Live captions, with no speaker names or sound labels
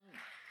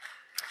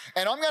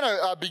And I'm going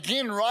to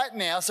begin right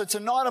now. So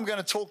tonight I'm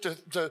going to talk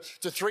to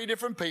three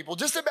different people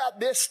just about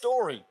their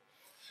story.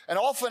 And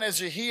often as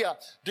you hear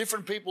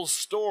different people's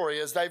story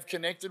as they've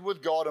connected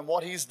with God and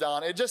what he's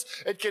done,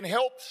 it can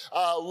help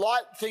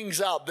light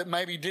things up that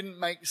maybe didn't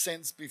make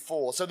sense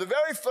before. So the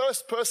very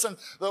first person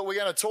that we're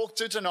going to talk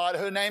to tonight,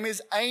 her name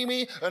is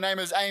Amy. Her name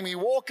is Amy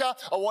Walker.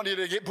 I want you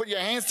to put your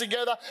hands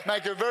together,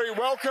 make her very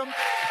welcome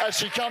as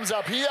she comes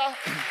up here.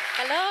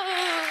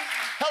 Hello.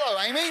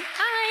 Hello, Amy.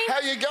 Hi. How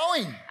are you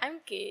going? I'm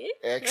good.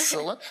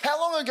 Excellent. How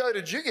long ago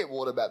did you get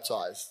water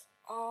baptized?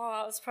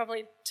 Oh, it was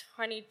probably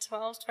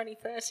 2012,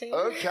 2013.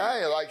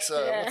 Okay, like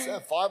so, Yeah. what's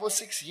that, 5 or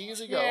 6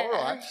 years ago? Yeah. All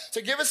right.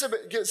 So give us a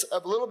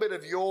little bit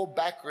of your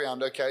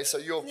background, okay? So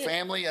your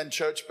family and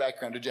church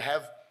background. Did you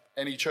have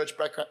any church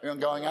background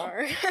going up?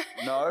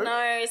 No?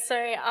 No, so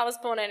I was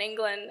born in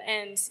England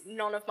and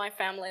none of my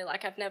family,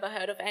 like I've never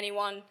heard of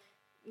anyone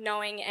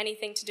knowing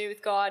anything to do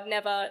with God,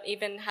 never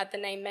even had the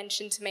name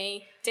mentioned to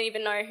me, didn't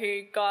even know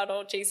who God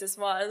or Jesus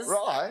was.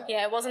 Right.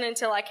 Yeah, it wasn't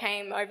until I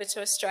came over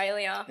to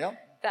Australia Yep.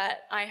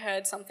 that I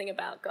heard something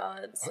about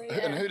God. So,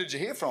 yeah. And who did you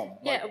hear from?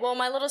 Yeah, well,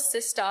 my little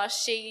sister,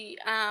 she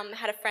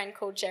had a friend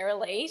called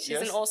Geraldine. She's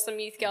Yes. an awesome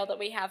youth girl that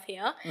we have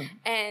here.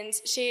 And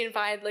she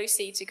invited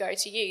Lucy to go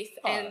to youth.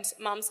 And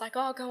Mum's like,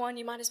 oh, go on,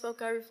 you might as well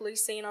go with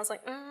Lucy. And I was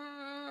like,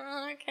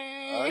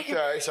 okay.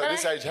 Okay, so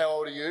this age, how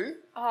old are you?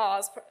 Oh, I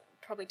was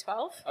probably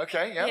 12.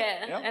 Okay, yeah.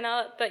 Yeah, and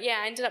I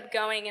ended up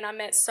going and I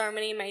met so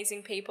many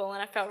amazing people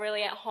and I felt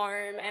really at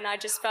home and I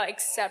just felt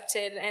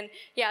accepted and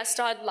I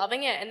started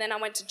loving it. And then I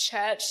went to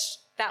church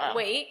that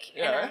week.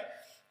 Yeah.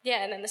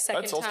 And then the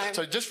second That's awesome. time.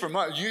 So just for a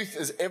moment, youth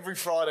is every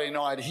Friday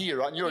night here,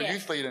 right? And you're a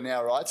youth leader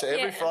now, right? So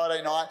every Yeah.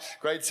 Friday night,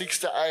 grade 6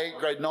 to 8,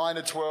 grade 9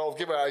 to 12.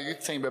 Give our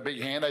youth team a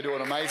big hand. They do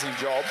an amazing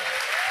job.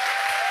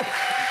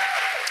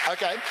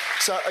 Okay,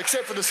 so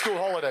except for the school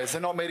holidays.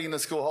 They're not meeting the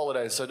school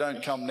holidays, so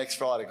don't come next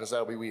Friday because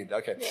that'll be weird.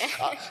 Okay.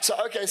 Yeah. So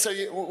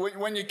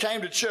when you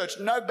came to church,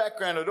 no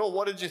background at all.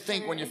 What did you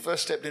think when you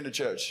first stepped into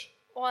church?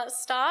 Well, at the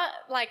start,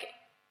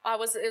 it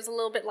was a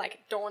little bit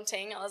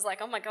daunting. I was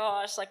like, oh my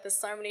gosh, there's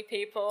so many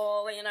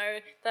people,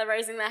 they're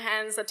raising their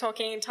hands, they're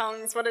talking in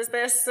tongues, what is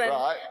this? And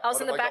Right. I was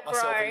What in the have I back got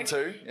myself row.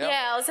 into? Yep.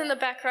 Yeah, I was in the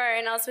back row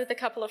and I was with a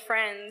couple of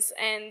friends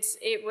and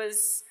it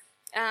was,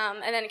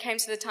 and then it came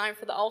to the time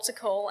for the altar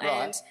call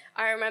and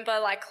I remember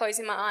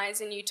closing my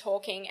eyes and you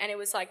talking and it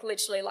was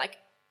literally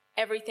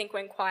everything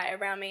went quiet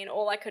around me and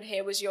all I could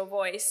hear was your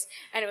voice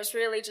and it was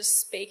really just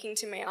speaking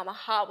to me and my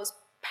heart was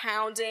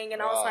pounding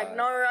and I was like,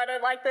 no, I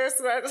don't like this.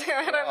 I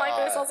don't like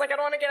this. I was like, I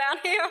don't want to get out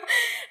here.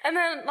 And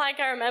then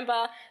I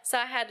remember, so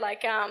I had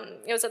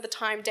it was at the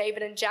time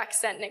David and Jack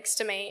sat next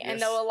to me and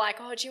they were like,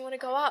 oh, do you want to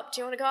go up?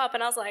 Do you want to go up?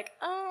 And I was like,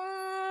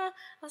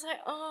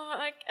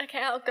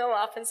 okay, I'll go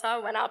up. And so I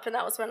went up and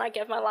that was when I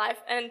gave my life.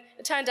 And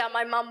it turned out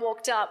my mum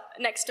walked up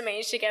next to me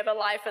and she gave her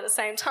life at the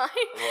same time.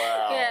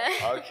 Wow.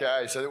 Yeah.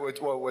 Okay, so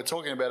we're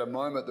talking about a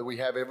moment that we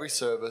have every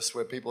service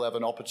where people have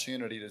an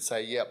opportunity to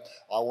say, yep,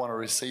 I want to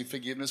receive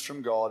forgiveness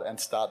from God and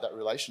start that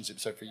relationship.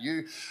 So for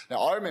you, now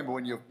I remember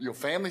when your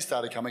family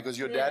started coming because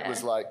your dad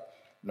was like,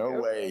 no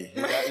way,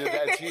 your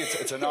dad's here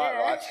tonight,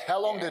 right?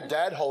 How long did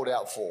Dad hold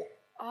out for?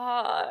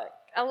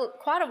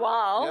 Quite a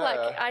while.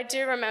 Yeah. I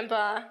do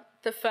remember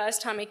the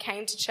first time he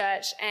came to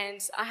church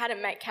and I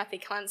hadn't met Kathy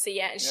Clancy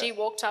yet and she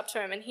walked up to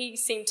him and he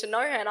seemed to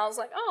know her and I was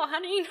like, oh, how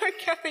do you know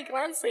Kathy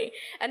Clancy?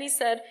 And he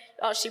said,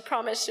 oh, she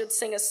promised she'd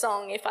sing a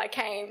song if I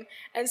came.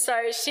 And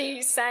so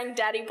she sang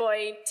Daddy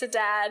Boy to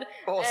Dad.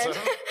 Awesome. And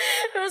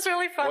it was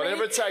really funny.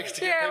 Whatever it takes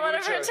to get people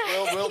to church.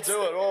 We'll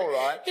do it, all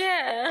right.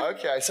 Yeah.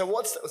 Okay, so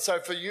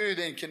for you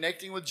then,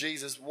 connecting with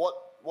Jesus,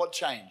 what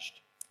changed?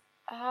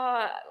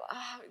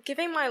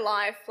 Giving my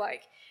life,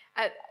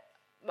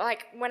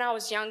 when I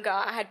was younger,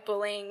 I had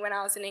bullying when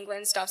I was in England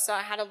and stuff, so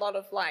I had a lot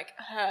of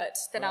hurt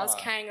that I was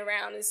carrying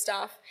around and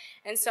stuff.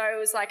 And so it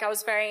was I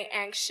was very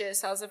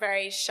anxious. I was a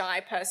very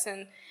shy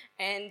person.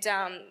 And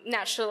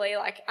naturally,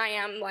 I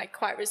am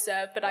quite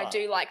reserved, but I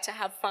do like to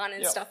have fun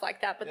and stuff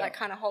like that, but that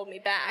kind of hold me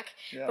back.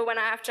 Yeah. But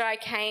after I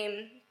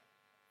came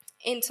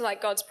into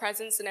God's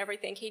presence and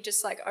everything, he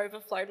just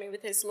overflowed me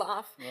with his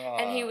love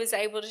and he was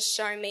able to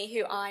show me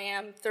who I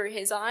am through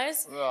his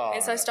eyes.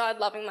 And so I started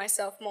loving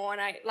myself more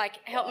and I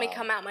helped me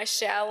come out my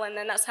shell, and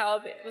then that's how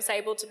I was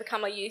able to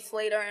become a youth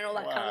leader and all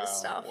that kind of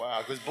stuff. Wow,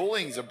 because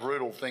bullying's a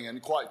brutal thing and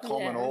quite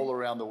common all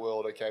around the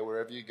world, okay,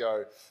 wherever you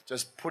go,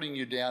 just putting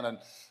you down and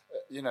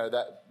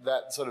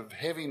that sort of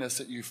heaviness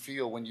that you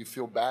feel when you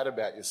feel bad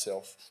about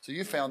yourself. So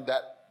you found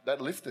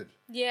that lifted.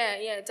 Yeah,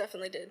 it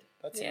definitely did.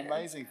 That's an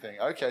amazing thing.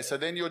 Okay, so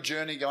then your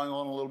journey going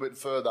on a little bit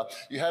further,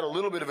 you had a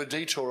little bit of a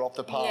detour off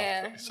the path.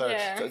 Yeah,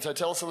 So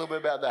tell us a little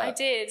bit about that. I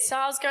did. So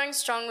I was going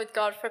strong with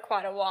God for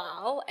quite a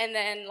while, and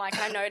then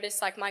I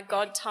noticed my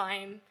God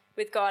time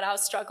with God, I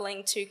was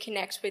struggling to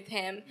connect with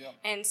him. Yep.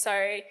 And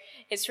so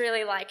it's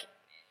really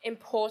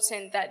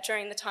important that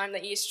during the time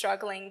that you're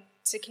struggling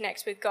to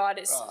connect with God,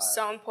 it's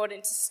so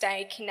important to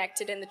stay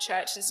connected in the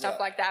church and stuff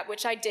like that,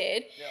 which I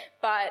did. Yeah.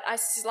 But I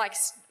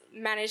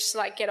managed to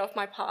like get off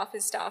my path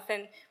and stuff.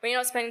 And when you're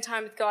not spending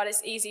time with God,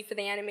 it's easy for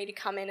the enemy to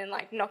come in and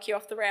like knock you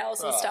off the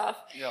rails and stuff.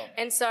 Yeah.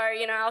 And so,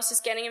 you know, I was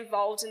just getting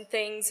involved in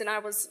things, and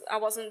I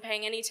wasn't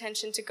paying any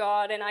attention to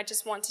God, and I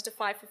just wanted to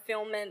find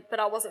fulfillment, but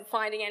I wasn't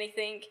finding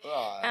anything.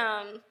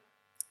 Right.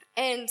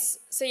 And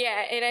so,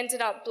 yeah, it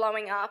ended up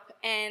blowing up,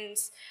 and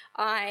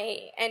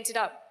I ended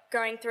up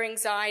going through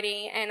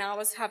anxiety, and I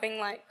was having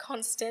like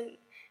constant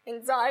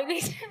anxiety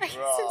attacks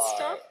and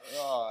stuff.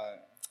 Right.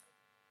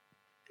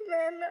 And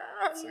then,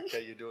 It's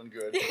okay, you're doing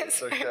good. Yeah,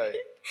 It's okay.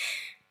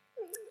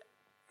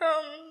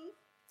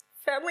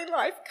 Family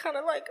life kind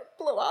of like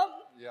blew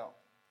up, Yeah.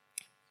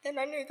 and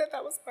I knew that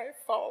was my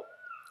fault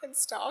and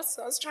stuff,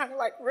 so I was trying to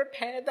like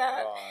repair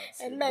that Right.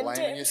 So and you're mend it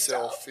blaming and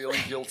yourself, stuff.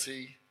 feeling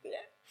guilty. Yeah.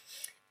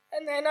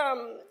 And then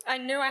I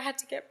knew I had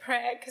to get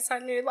prayer, because I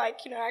knew,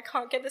 like, you know, I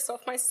can't get this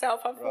off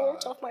myself. I've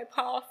walked off my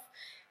path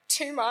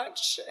too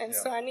much, and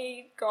so I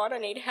need God, I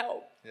need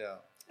help. Yeah.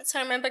 So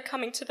I remember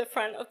coming to the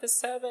front of the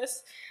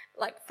service,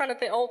 like front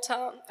of the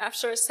altar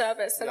after a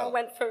service, and I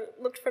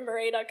looked for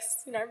Marita,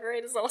 because, you know,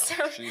 Marita's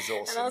awesome. She's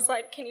awesome. And I was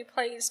like, can you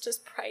please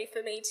just pray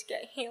for me to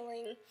get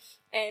healing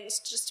and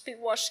just to be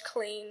washed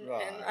clean,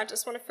 and I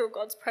just want to feel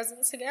God's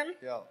presence again.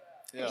 Yeah.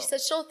 Yeah. She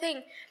said, sure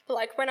thing. But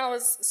like when I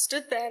was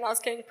stood there and I was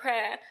getting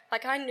prayer,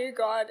 like I knew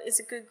God is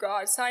a good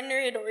God. So I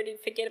knew He'd already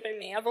forgiven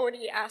me. I've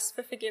already asked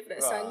for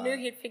forgiveness. Right. I knew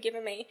He'd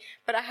forgiven me,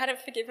 but I hadn't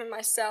forgiven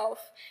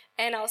myself,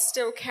 and I was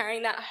still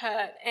carrying that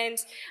hurt. And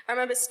I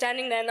remember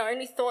standing there, and the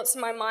only thoughts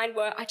in my mind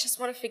were, I just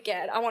want to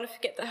forget. I want to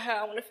forget the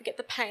hurt. I want to forget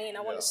the pain.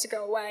 I want it to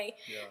go away.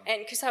 Yeah.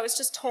 And because I was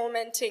just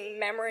tormenting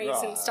memories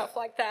and stuff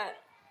like that.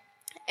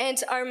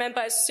 And I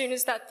remember as soon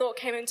as that thought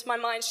came into my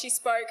mind, she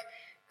spoke,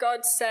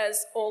 God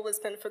says all has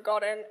been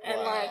forgotten.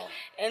 And like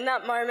in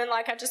that moment,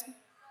 like I just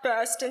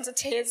burst into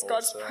tears.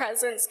 God's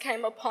presence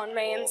came upon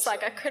me, and it's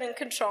like I couldn't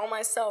control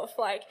myself,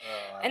 like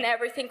and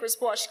everything was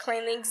washed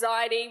clean. The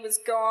anxiety was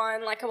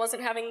gone, like I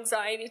wasn't having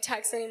anxiety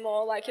attacks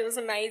anymore. Like it was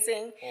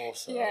amazing.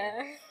 Awesome.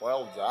 Yeah.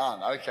 Well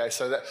done. Okay,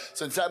 so that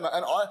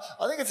and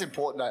I think it's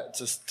important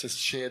to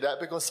share that,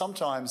 because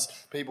sometimes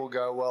people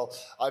go, well,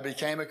 I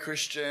became a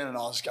Christian and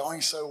I was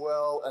going so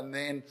well, and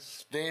then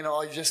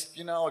I just,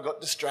 you know, I got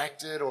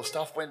distracted or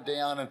stuff went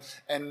down,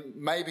 and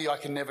maybe I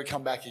can never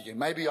come back again.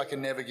 Maybe I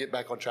can never get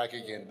back on track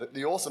again.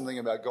 The awesome thing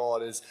about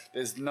God is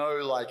there's no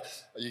like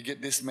you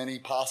get this many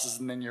passes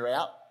and then you're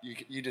out.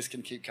 You just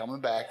can keep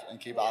coming back and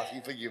keep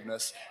asking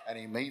forgiveness, and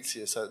He meets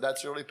you. So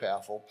that's really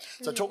powerful.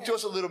 So talk to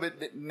us a little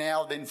bit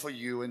now then for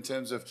you in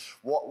terms of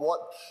what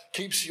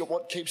keeps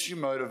you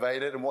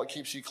motivated and what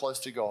keeps you close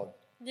to God.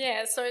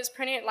 Yeah, so it's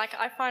pretty, like,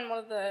 I find one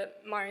of the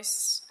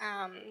most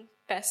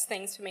best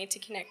things for me to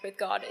connect with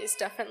God is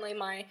definitely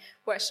my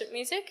worship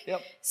music.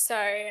 Yep.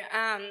 So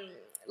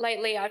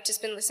lately I've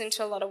just been listening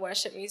to a lot of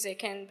worship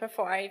music, and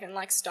before I even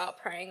like start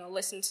praying or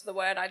listen to the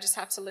word, I just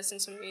have to listen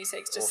to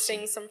music, just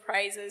sing some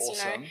praises, you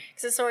know,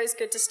 because it's always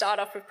good to start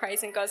off with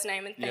praising God's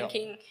name and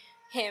thanking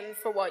Him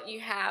for what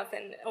you have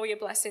and all your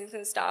blessings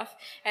and stuff.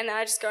 And then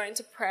I just go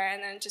into prayer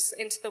and then just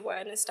into the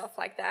word and stuff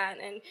like that.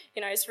 And,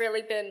 you know, it's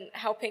really been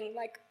helping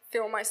like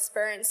fill my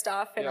spirit and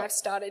stuff. And I've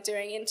started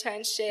doing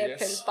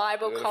internship and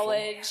Bible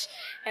college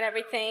and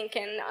everything.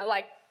 And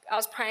I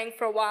was praying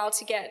for a while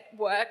to get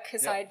work,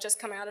 because I had just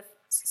come out of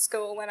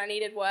school when I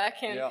needed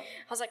work, and I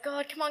was like,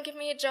 God, come on, give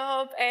me a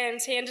job.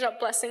 And He ended up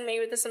blessing me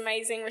with this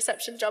amazing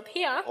reception job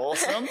here.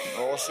 Awesome.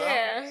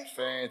 Yeah.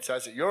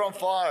 Fantastic. You're on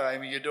fire,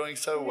 Amy. You're doing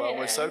so well.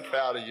 We're so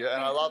proud of you.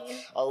 And I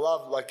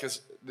love like,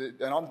 because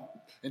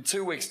in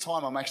 2 weeks'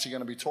 time, I'm actually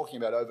going to be talking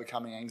about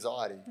overcoming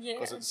anxiety,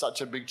 because it's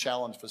such a big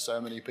challenge for so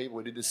many people.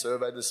 We did this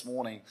survey this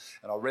morning,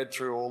 and I read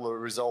through all the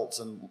results,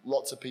 and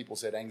lots of people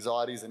said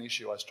anxiety is an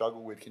issue I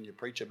struggle with. Can you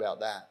preach about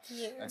that?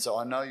 Yeah. And so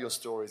I know your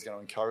story is going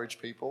to encourage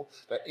people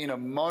that in a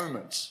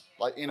moment,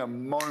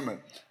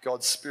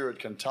 God's Spirit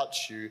can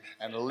touch you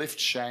and lift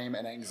shame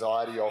and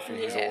anxiety off you.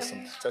 He's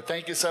awesome. So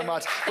thank you so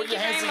much. Put your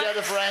hands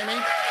together for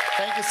Amy.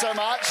 Thank you so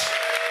much.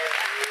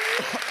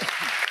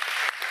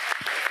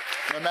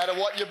 No matter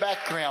what your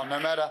background, no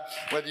matter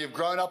whether you've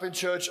grown up in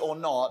church or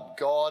not,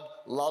 God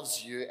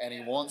loves you and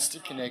He wants to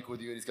connect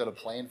with you, and He's got a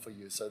plan for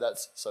you. So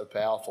that's so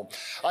powerful.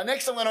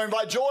 Next, I'm going to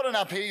invite Jordan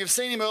up here. You've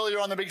seen him earlier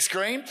on the big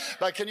screen,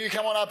 but can you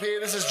come on up here?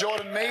 This is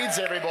Jordan Meads,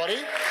 everybody.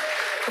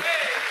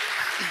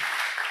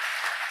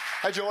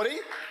 Hey, Jordy.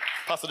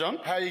 Pastor John.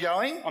 How are you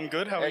going? I'm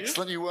good. How are you?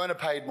 Excellent. You weren't a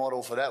paid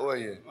model for that, were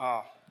you?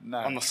 Oh, no.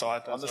 On the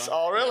side.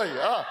 Oh, really?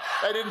 Oh,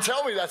 they didn't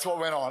tell me that's what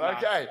went on. No.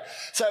 Okay.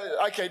 So,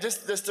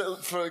 just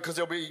because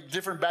there'll be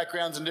different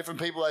backgrounds and different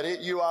people out here.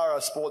 You are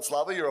a sports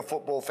lover. You're a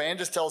football fan.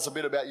 Just tell us a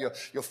bit about your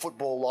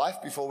football life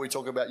before we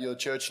talk about your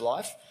church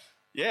life.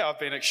 Yeah, I've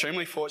been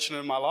extremely fortunate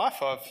in my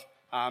life.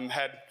 I've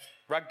had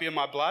rugby in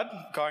my blood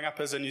growing up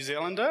as a New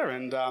Zealander,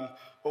 and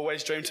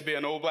always dreamed to be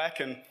an All Black,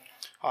 and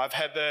I've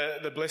had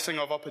the blessing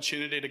of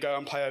opportunity to go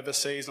and play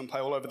overseas and play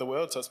all over the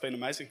world, so it's been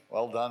amazing.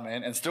 Well done,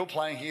 man. And still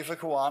playing here for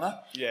Kawana?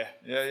 Yeah.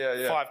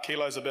 5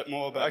 kilos a bit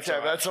more, but okay,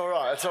 that's all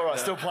right. That's all right.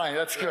 Yeah. Still playing.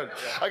 That's good.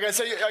 Yeah. Okay,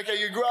 so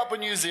you grew up in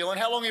New Zealand.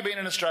 How long have you been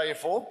in Australia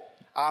for?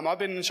 I've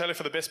been in Australia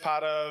for the best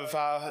part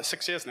of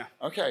 6 years now.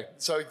 Okay,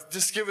 so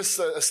just give us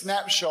a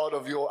snapshot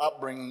of your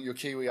upbringing, your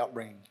Kiwi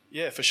upbringing.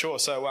 Yeah, for sure.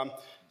 So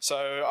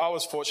I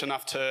was fortunate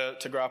enough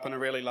to grow up in a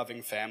really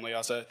loving family. I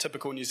was a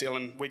typical New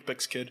Zealand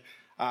Weet-Bix kid.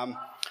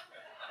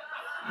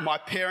 My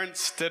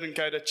parents didn't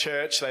go to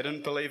church. They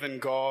didn't believe in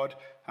God.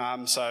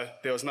 So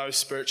there was no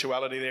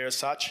spirituality there as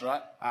such.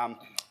 Right.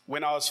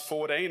 When I was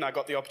 14, I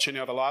got the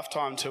opportunity of a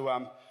lifetime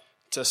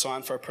to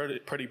sign for a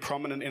pretty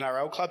prominent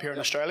NRL club here in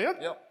Australia.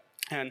 Yep.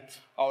 And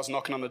I was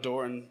knocking on the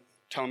door and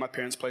telling my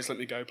parents, please let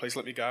me go.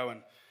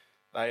 And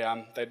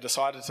they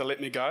decided to let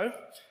me go.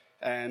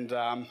 And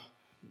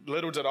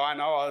little did I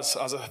know, I was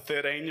a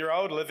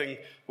 13-year-old living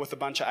with a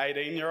bunch of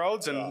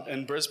 18-year-olds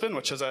in Brisbane,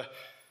 which is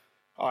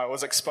I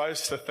was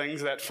exposed to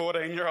things that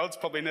 14-year-olds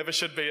probably never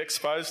should be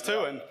exposed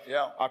to, and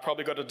I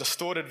probably got a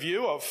distorted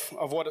view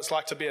of what it's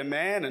like to be a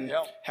man and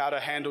how to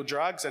handle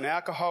drugs and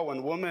alcohol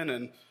and women,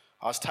 and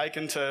I was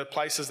taken to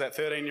places that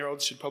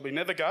 13-year-olds should probably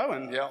never go,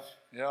 and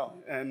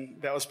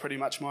and that was pretty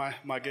much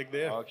my gig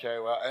there. Okay,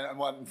 well, and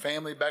what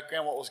family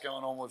background, what was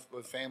going on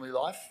with family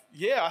life?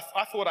 Yeah,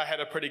 I thought I had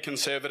a pretty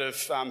conservative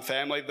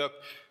family.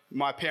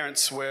 My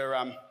parents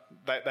were...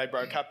 They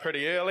broke up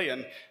pretty early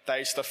and they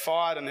used to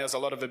fight and there was a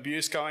lot of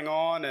abuse going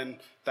on and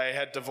they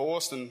had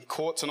divorce and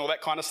courts and all that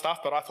kind of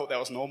stuff, but I thought that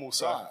was normal.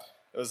 So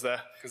it was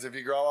there. Because if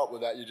you grow up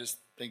with that, you just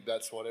think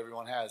that's what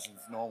everyone has and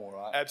it's normal,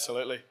 right?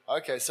 Absolutely.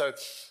 Okay, so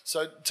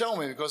tell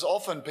me, because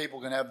often people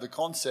can have the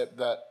concept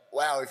that,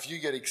 wow, if you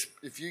get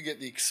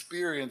the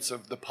experience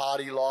of the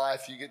party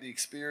life, you get the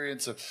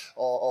experience of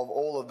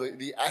all of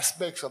the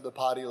aspects of the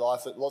party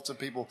life that lots of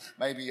people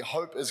maybe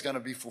hope is going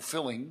to be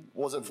fulfilling.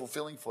 Was it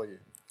fulfilling for you?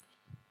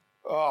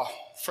 Oh,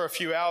 for a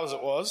few hours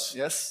it was.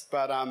 Yes.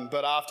 But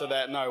after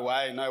that, no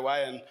way. And I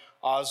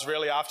was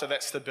really after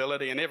that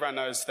stability. And everyone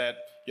knows that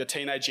your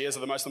teenage years are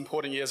the most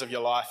important years of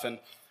your life. And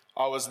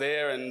I was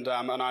there, and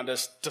I had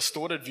this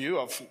distorted view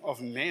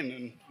of men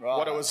and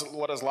what it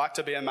was like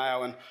to be a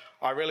male. And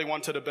I really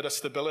wanted a bit of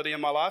stability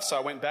in my life, so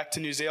I went back to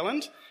New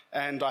Zealand.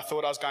 And I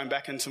thought I was going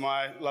back into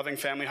my loving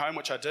family home,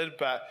 which I did.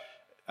 But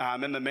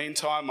in the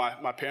meantime,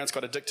 my parents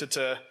got addicted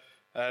to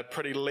a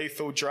pretty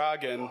lethal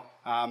drug, and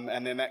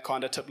then that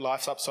kind of tipped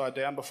life upside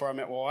down before I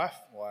met my wife.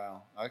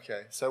 Wow.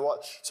 Okay. So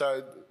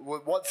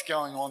what's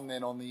going on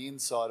then on the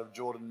inside of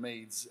Jordan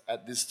Meads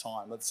at this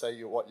time? Let's say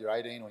you're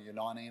 18 or you're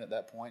 19 at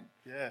that point.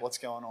 Yeah. What's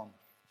going on?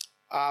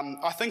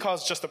 I think I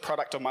was just a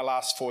product of my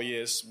last 4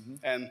 years,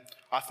 and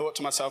I thought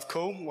to myself,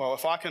 cool. Well,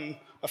 if I can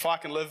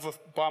live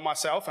by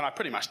myself, and I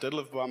pretty much did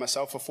live by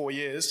myself for 4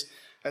 years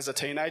as a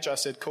teenager, I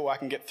said, cool, I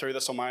can get through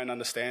this on my own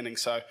understanding.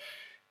 So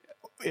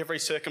every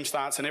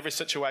circumstance and every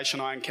situation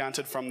I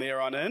encountered from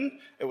there on in,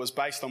 it was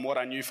based on what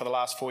I knew for the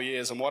last 4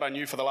 years. And what I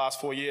knew for the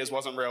last 4 years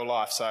wasn't real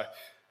life. So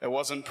it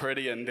wasn't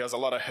pretty, and there was a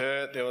lot of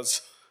hurt, there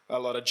was a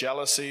lot of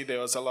jealousy, there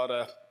was a lot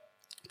of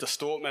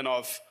distortment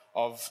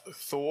of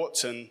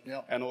thoughts and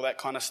all that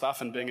kind of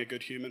stuff, and being a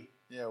good human.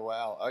 Yeah,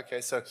 wow. Okay,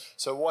 so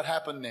what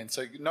happened then?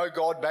 So no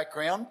God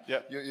background.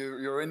 Yep.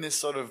 You're in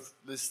this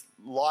this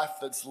life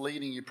that's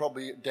leading you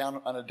probably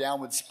down on a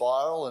downward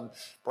spiral and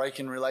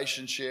breaking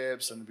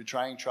relationships and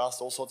betraying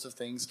trust, all sorts of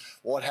things.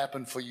 What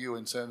happened for you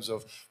in terms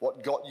of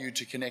what got you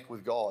to connect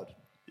with God?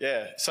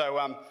 Yeah. So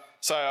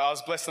I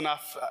was blessed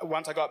enough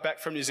once I got back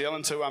from New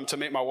Zealand to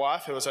meet my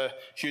wife. It was a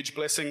huge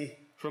blessing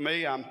for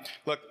me.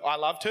 Look, I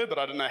loved her, but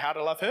I didn't know how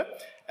to love her.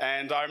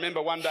 And I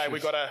remember one day we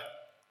got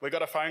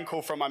a phone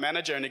call from my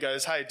manager, and he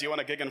goes, "Hey, do you want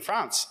a gig in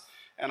France?"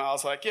 And I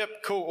was like,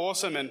 "Yep, cool,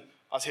 awesome." And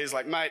he's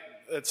like, "Mate,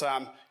 it's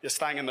you're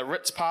staying in the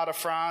Ritz part of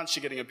France.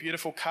 You're getting a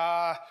beautiful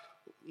car,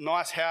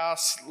 nice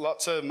house,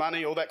 lots of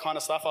money, all that kind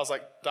of stuff." I was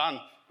like, "Done."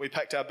 We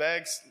packed our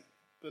bags,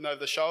 been over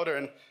the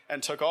shoulder,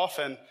 and took off.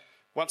 And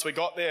once we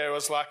got there, it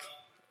was like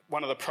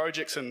one of the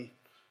projects in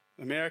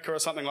America or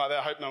something like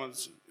that. I hope no one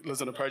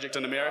lives in a project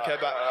in America,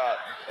 but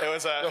it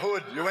was the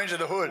hood. You went to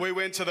the hood. We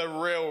went to the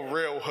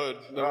real hood,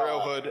 real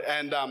hood,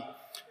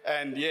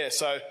 and yeah.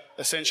 So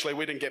essentially,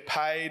 we didn't get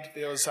paid.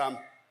 There was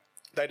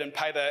they didn't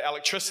pay the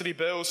electricity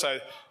bill, so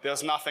there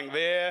was nothing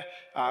there.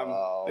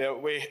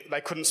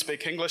 They couldn't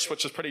speak English,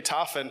 which was pretty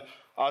tough. And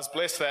I was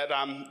blessed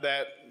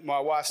that my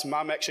wife's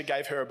mum actually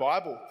gave her a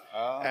Bible,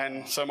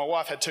 and so my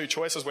wife had two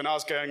choices when I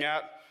was going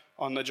out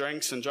on the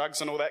drinks and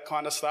drugs and all that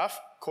kind of stuff.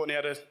 Courtney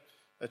had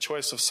a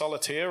choice of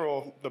solitaire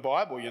or the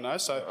Bible, you know.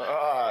 So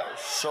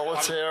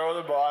solitaire or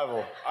the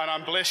Bible. And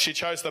I'm blessed she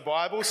chose the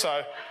Bible.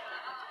 So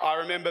I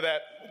remember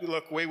that.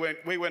 Look, we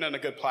went in a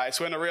good place.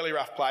 We're in a really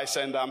rough place,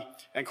 and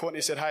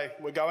Courtney said, "Hey,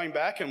 we're going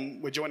back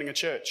and we're joining a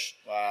church."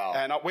 Wow.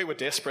 And we were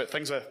desperate.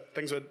 Things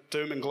were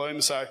doom and gloom.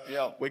 So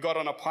we got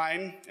on a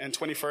plane, and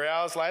 24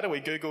 hours later,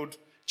 we Googled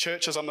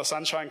churches on the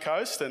Sunshine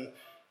Coast, and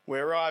we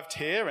arrived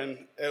here,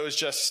 and it was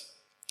just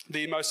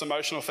the most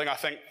emotional thing. I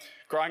think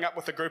growing up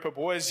with a group of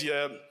boys,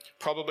 you're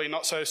probably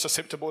not so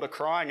susceptible to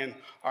crying. And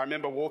I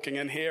remember walking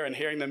in here and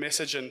hearing the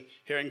message and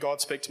hearing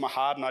God speak to my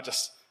heart, and I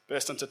just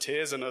burst into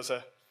tears, and it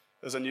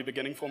was a new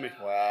beginning for me.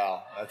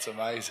 Wow, that's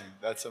amazing.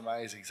 That's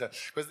amazing. So,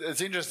 because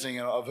it's interesting,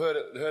 and I've heard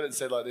it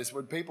said like this: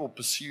 when people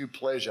pursue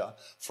pleasure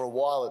for a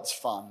while, it's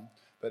fun,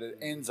 but it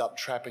ends up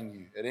trapping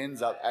you. It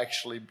ends up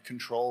actually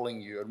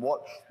controlling you. And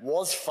what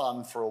was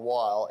fun for a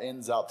while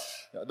ends up,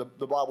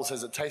 the Bible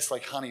says it tastes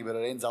like honey, but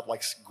it ends up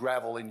like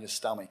gravel in your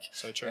stomach.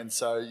 So true. And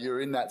so you're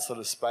in that sort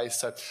of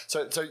space.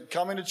 So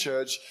coming to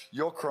church,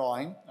 you're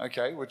crying,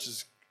 okay, which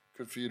is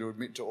good for you to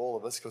admit to all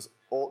of us, because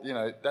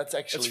that's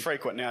actually... It's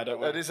frequent now, don't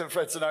we? It's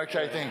an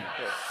okay thing.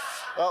 Yeah.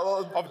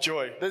 Of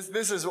joy. This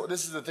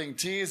is the thing.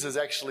 Tears is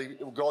actually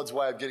God's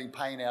way of getting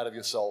pain out of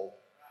your soul.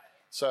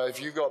 So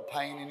if you've got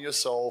pain in your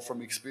soul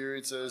from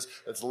experiences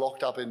that's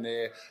locked up in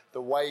there,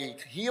 the way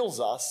He heals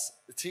us,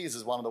 tears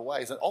is one of the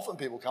ways. And often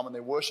people come and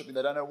they're worshiping,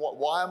 they don't know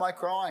why am I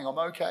crying? I'm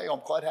okay, I'm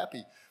quite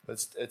happy.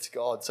 But it's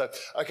God. So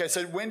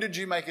when did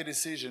you make a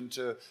decision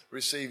to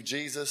receive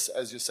Jesus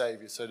as your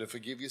Savior? So to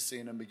forgive your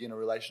sin and begin a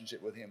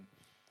relationship with Him?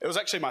 It was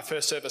actually my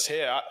first service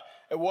here.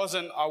 It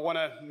wasn't, I want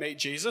to meet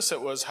Jesus.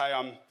 It was, hey,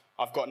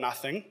 I've got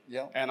nothing,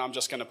 and I'm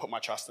just going to put my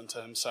trust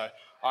into Him. So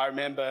I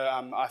remember,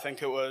 I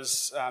think it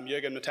was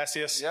Jürgen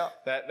Matthesius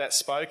that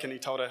spoke, and he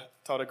told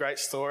a great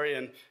story,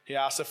 and he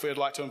asked if we'd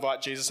like to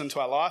invite Jesus into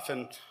our life,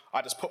 and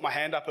I just put my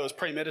hand up. It was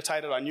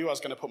premeditated. I knew I was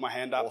going to put my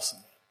hand up. Awesome.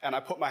 And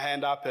I put my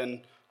hand up,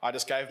 and I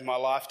just gave my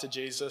life to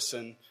Jesus,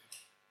 and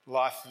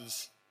life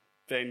has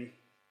been...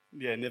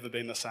 never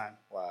been the same.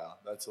 Wow,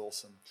 that's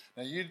awesome.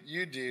 Now,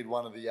 you did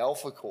one of the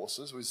Alpha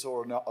courses. We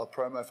saw a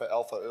promo for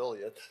Alpha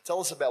earlier.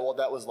 Tell us about what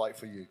that was like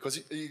for you, because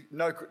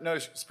no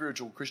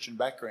spiritual Christian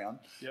background.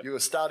 Yep. You were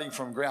starting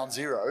from ground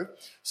zero.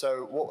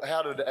 So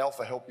how did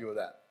Alpha help you with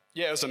that?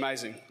 Yeah, it was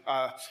amazing.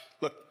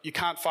 Look, you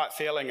can't fight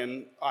feeling,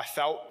 and I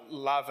felt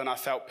love and I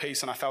felt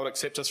peace and I felt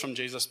acceptance from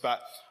Jesus,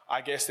 but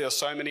I guess there are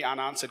so many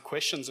unanswered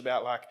questions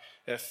about, like,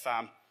 if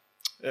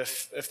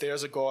there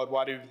is a God,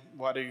 why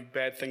do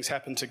bad things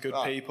happen to good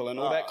people and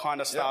all that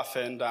kind of stuff,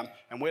 and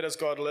where does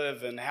God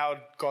live and how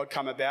did God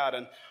come about?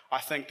 And I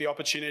think the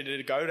opportunity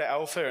to go to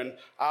Alpha and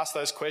ask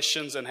those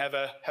questions and have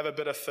a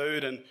bit of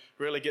food and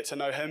really get to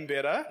know Him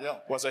better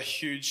was a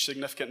huge,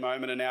 significant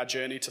moment in our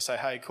journey to say,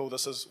 hey, cool,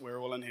 we're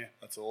all in here.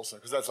 That's awesome,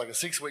 because that's like a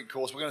 6-week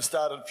course. We're going to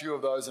start a few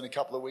of those in a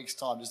couple of weeks'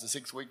 time, just a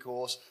 6-week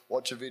course,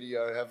 watch a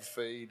video, have a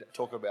feed,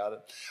 talk about it.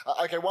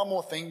 Okay, one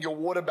more thing, your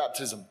water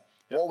baptism.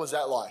 What was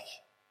that like?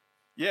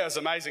 Yeah, it was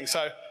amazing.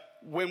 So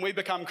when we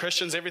become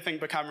Christians, everything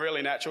became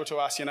really natural to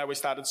us. We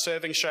started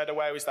serving straight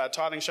away. We started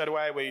tithing straight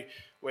away.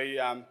 We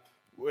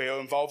were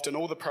involved in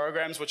all the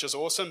programs, which is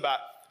awesome. But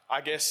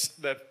I guess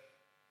the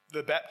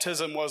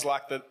baptism was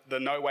like the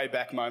no way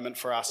back moment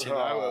for us. It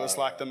was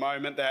like the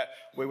moment that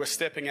we were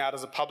stepping out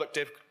as a public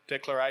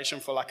declaration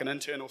for like an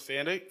internal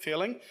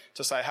feeling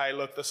to say, hey,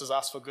 look, this is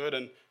us for good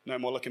and no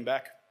more looking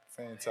back.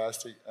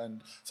 Fantastic.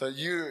 And so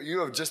you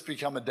have just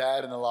become a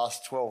dad in the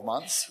last 12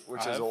 months,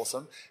 which is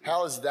awesome.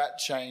 How has that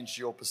changed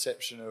your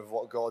perception of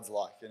what God's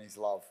like and His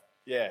love?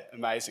 Yeah,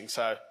 amazing.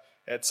 So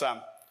it's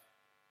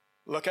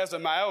look, as a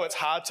male, it's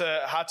hard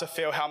to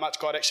feel how much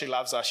God actually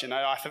loves us.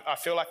 I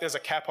feel like there's a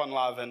cap on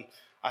love, and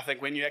I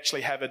think when you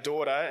actually have a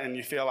daughter and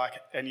you feel like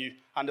and you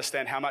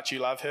understand how much you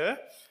love her,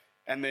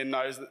 and then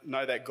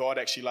know that God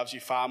actually loves you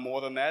far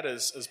more than that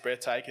is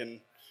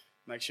breathtaking.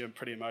 Makes you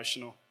pretty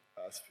emotional.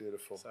 That's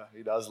beautiful. So,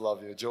 He does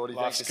love you. Geordie,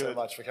 thank you so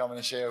much for coming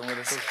and sharing with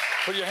us.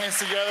 Put your hands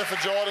together for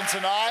Jordan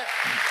tonight.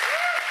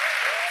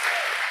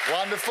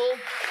 Wonderful.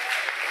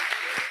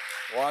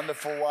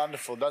 Wonderful,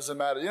 wonderful. Doesn't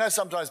matter.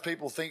 Sometimes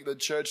people think that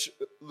church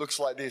looks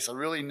like this, a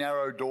really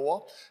narrow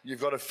door.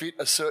 You've got to fit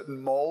a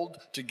certain mold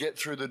to get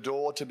through the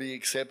door to be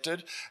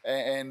accepted.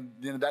 And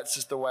that's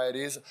just the way it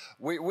is.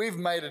 We've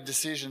made a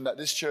decision that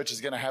this church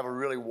is going to have a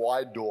really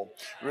wide door,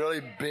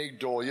 really big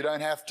door. You don't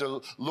have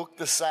to look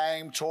the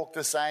same, talk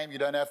the same. You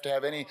don't have to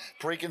have any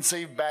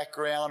preconceived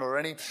background or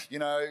any,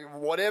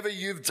 whatever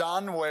you've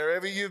done,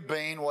 wherever you've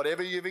been,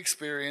 whatever you've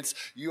experienced,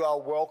 you are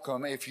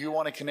welcome. If you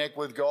want to connect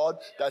with God,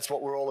 that's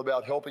what we're all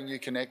about, helping you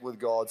connect with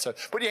God. So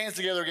put your hands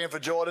together again for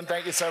Jordan.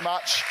 Thank you so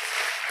much.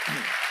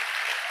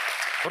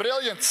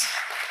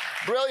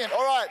 Brilliant.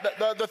 All right,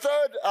 the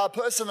third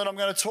person that I'm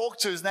going to talk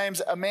to, his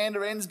name's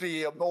Amanda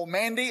Ensby, or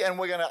Mandy, and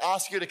we're going to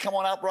ask you to come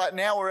on up right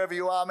now, wherever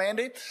you are,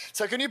 Mandy.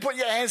 So can you put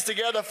your hands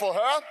together for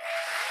her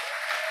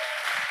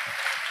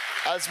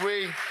as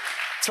we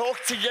talk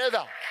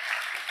together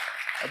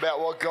about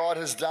what God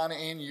has done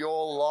in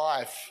your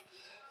life?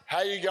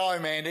 How you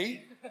going,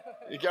 Mandy?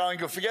 You're going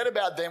good. Forget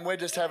about them. We're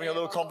just having a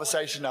little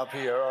conversation up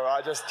here, all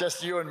right?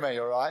 Just you and me,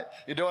 all right?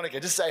 You're doing okay.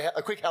 Just say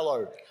a quick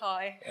hello.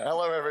 Hi.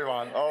 Hello,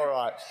 everyone. All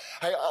right.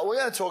 Hey, we're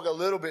going to talk a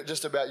little bit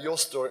just about your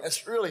story.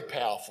 It's really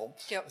powerful.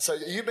 Yep. So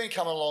you've been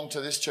coming along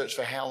to this church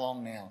for how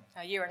long now?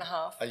 A year and a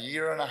half. A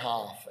year and a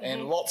half. Mm-hmm.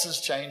 And lots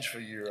has changed for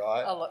you,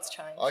 right? A lot's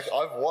changed.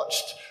 I've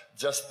watched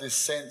just this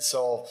sense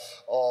of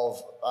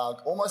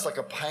almost like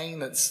a pain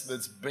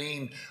that's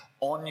been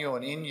on you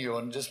and in you,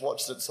 and just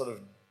watched it sort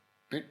of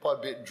bit by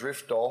bit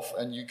drift off,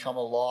 and you come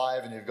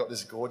alive, and you've got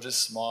this gorgeous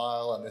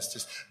smile, and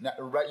this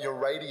you're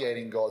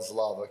radiating God's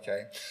love.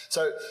 Okay,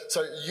 so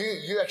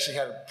you actually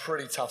had a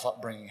pretty tough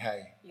upbringing,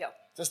 hey? Yep.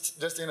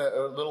 Just in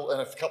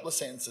a couple of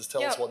sentences,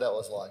 tell us what that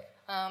was like.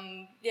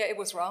 Yeah, it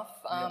was rough.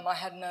 I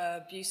had an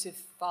abusive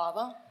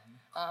father.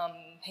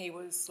 He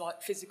was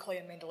like physically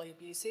and mentally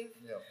abusive.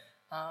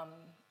 Yeah.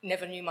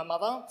 Never knew my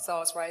mother, so I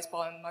was raised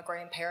by my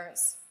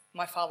grandparents.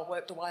 My father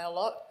worked away a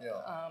lot.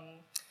 Yeah.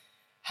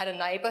 Had a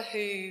neighbour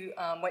who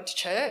went to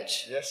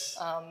church. Yes.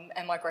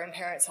 And my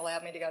grandparents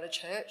allowed me to go to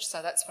church,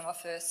 so that's when I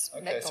first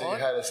met God. Okay, so you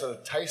had a sort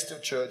of taste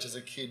of church as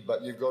a kid,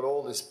 but you've got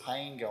all this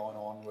pain going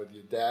on with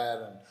your dad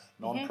and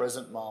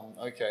non-present mum.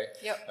 Okay.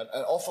 Yep.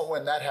 And often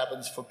when that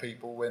happens for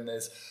people, when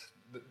there's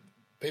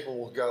people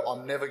will go,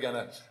 I'm never going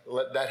to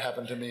let that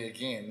happen to me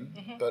again.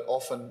 But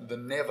often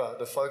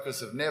the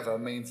focus of never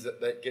means that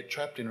they get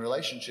trapped in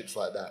relationships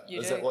like that.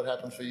 Is that what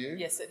happened for you?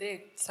 Yes, it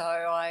did. So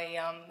I,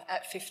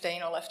 at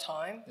 15, I left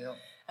home. Yeah.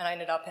 And I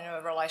ended up in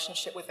a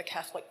relationship with a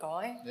Catholic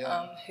guy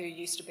who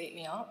used to beat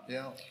me up.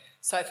 Yeah.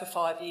 So for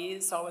 5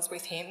 years I was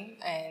with him,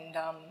 and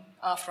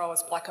after I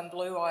was black and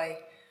blue, I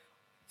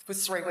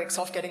was 3 weeks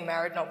off getting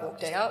married and I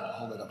walked out.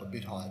 Hold it up a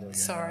bit higher. There we go.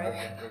 Sorry.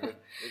 Okay, we're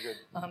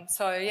good.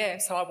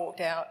 So I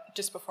walked out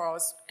just before I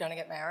was going to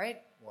get married.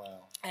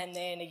 Wow. And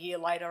then a year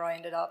later I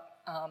ended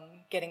up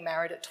getting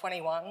married at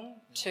 21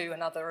 to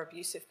another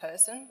abusive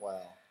person.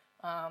 Wow.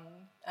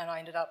 And I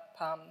ended up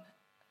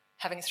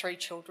having 3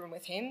 children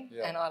with him,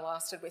 and I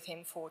lasted with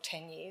him for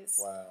 10 years.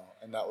 Wow.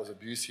 And that was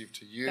abusive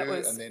to you and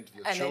then to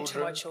your children? And then to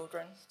my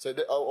children. So I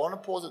want to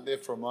pause it there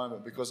for a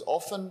moment, because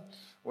often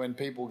when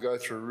people go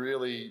through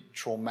really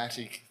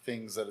traumatic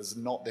things that is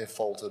not their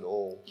fault at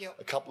all,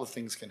 a couple of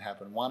things can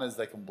happen. One is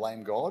they can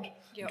blame God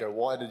and go,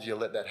 why did you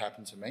let that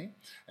happen to me?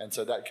 And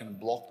so that can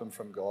block them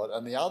from God.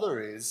 And the other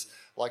is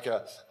like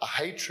a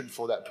hatred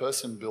for that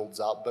person builds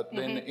up, but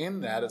then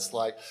in that it's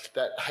like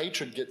that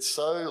hatred gets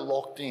so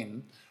locked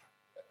in,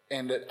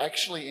 and it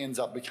actually ends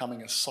up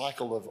becoming a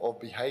cycle of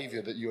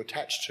behaviour that you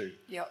attach to.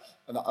 Yep.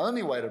 And the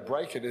only way to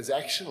break it is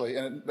actually,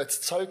 and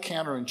it's so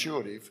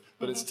counterintuitive,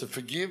 but it's to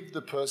forgive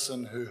the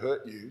person who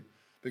hurt you,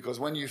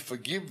 because when you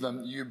forgive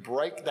them, you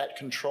break that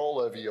control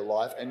over your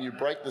life and you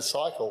break the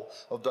cycle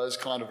of those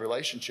kind of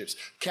relationships.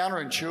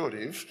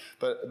 Counterintuitive,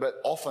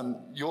 but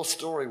often your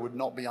story would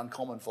not be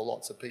uncommon for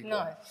lots of people.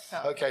 No.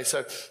 Okay,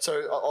 so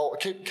I'll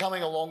keep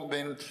coming along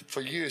then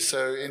for you.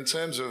 So in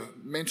terms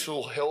of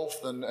mental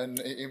health and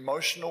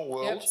emotional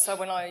world. Yep. So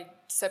when I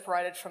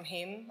separated from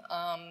him,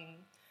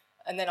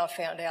 and then I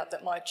found out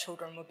that my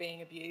children were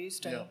being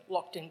abused and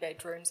locked in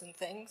bedrooms and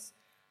things,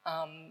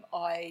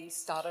 I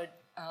started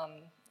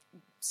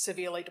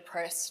severely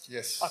depressed.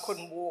 Yes. I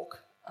couldn't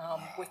walk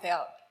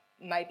without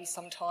maybe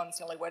sometimes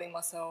nearly wetting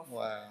myself.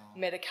 Wow.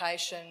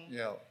 Medication.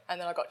 Yeah. And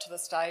then I got to the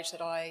stage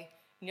that I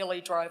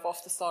nearly drove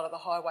off the side of the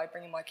highway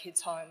bringing my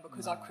kids home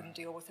because I couldn't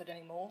deal with it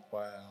anymore.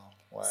 Wow.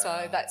 Wow.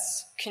 So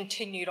that's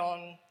continued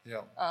on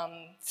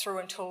through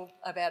until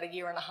about 1.5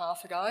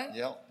 years ago.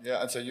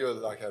 Yeah. And so you're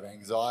like having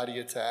anxiety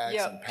attacks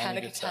and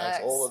panic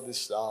attacks, all of this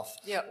stuff,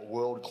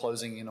 world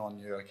closing in on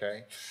you,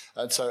 okay?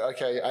 And so,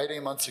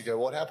 18 months ago,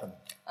 what happened?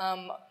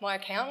 My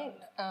accountant,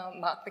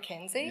 Mark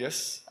McKenzie,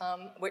 Yes.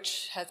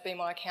 Which has been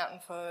my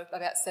accountant for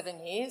about 7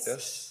 years.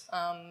 Yes.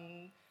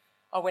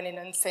 I went in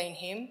and seen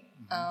him,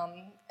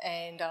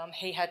 and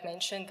he had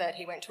mentioned that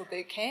he went to a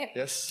boot camp.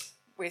 Yes.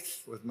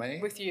 With me?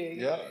 With you.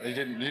 Yeah, you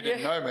didn't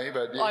know me,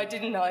 but... I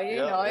didn't know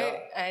you,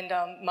 And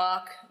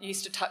Mark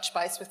used to touch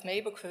base with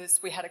me because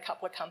we had a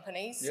couple of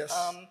companies. Yes.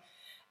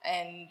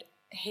 And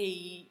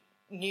he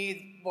knew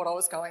what I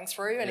was going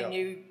through, and he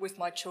knew with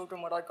my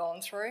children what I'd gone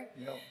through.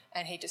 Yeah.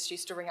 And he just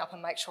used to ring up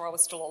and make sure I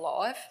was still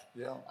alive.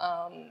 Yeah.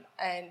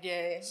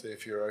 See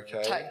if you're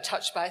okay.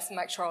 Touch base and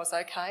make sure I was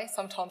okay.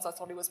 Sometimes I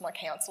thought he was my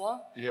counsellor.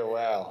 Yeah,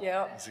 wow.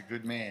 Yeah. He's a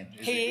good man.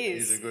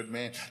 He's a good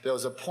man. There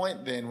was a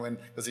point then when,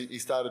 because he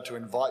started to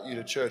invite you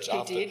to church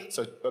after. He did.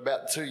 So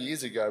about 2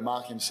 years ago,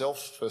 Mark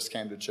himself first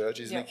came to church.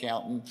 He's an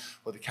accountant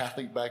with a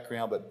Catholic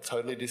background, but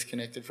totally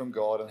disconnected from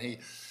God. And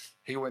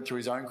he went through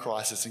his own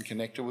crisis and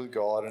connected with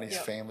God and his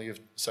family.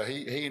 So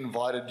he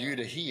invited you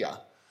to hear.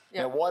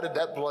 Now, why did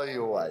that blow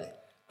you away?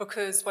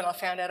 Because when I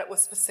found out it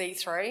was for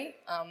C3,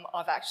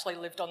 I've actually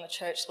lived on the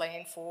church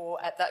land for,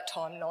 at that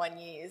time, 9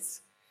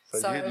 years.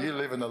 So you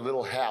live in a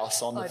little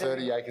house on the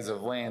 30 acres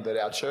of land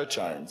that our church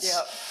owns.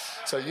 Yep.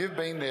 So you've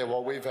been there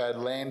while we've had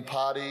land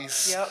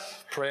parties,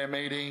 prayer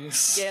meetings,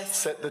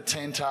 set the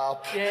tent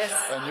up,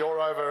 and you're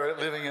over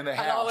living in the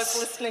house. And I was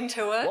listening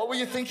to it. What were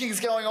you thinking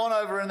is going on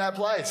over in that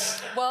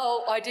place?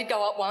 Well, I did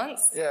go up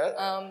once,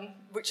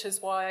 which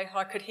is why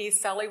I could hear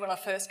Sally when I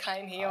first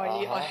came here.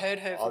 I heard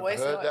her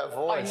voice. I've heard that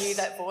voice. I knew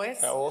that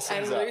voice. How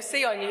awesome is that? And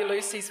Lucy, I knew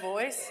Lucy's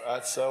voice.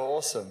 That's so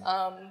awesome.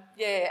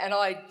 And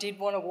I did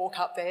want to walk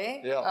up there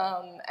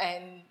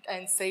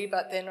and see,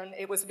 but then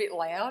it was a bit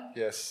loud.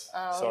 Yes,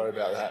 sorry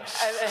about that.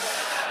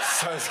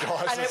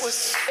 And it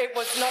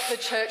was not the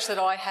church that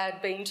I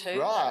had been to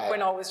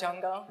when I was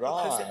younger.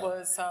 Because it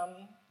was,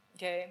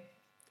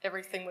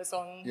 everything was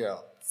on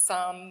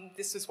some,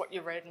 this is what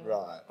you read, and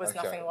was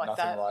nothing like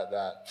that. Nothing like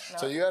that. No.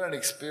 So you had an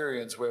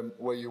experience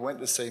where you went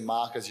to see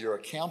Mark as your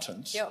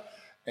accountant,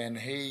 and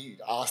he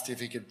asked if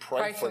he could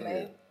pray for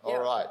you. All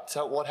right.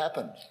 So what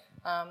happened?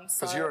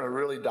 Because you're in a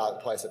really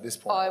dark place at this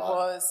point. I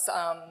was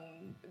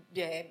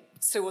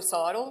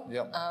suicidal.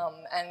 Yep.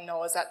 And I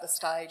was at the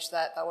stage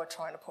that they were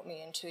trying to put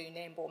me into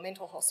Nambour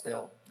Mental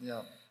Hospital.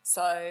 Yeah.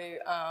 So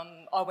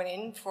I went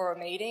in for a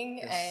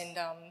meeting and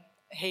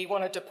he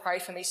wanted to pray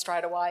for me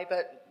straight away,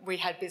 but we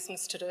had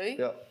business to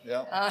do.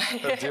 Yeah.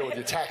 Got to deal with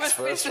your tax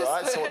first,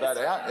 right? Sort that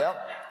out.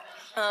 Yep.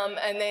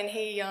 And then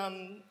he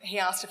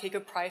asked if he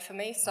could pray for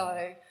me,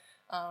 so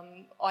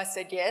I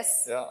said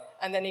yes. Yeah.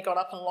 And then he got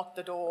up and locked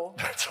the door.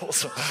 That's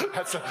awesome.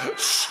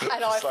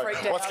 And I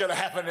freaked out. What's going to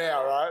happen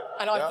now, right?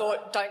 And I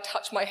thought, don't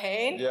touch my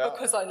hand,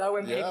 because I know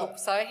when people...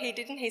 So he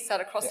didn't. He sat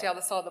across the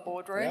other side of the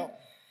boardroom. Yeah.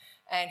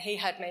 And he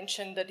had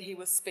mentioned that he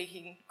was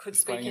could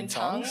speak in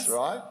tongues,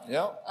 right?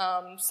 Yeah.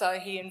 So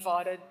he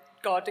invited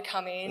God to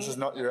come in. This is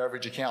not your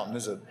average accountant,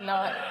 is it?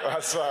 No.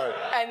 So.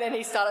 And then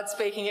he started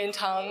speaking in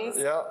tongues.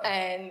 Yeah.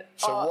 And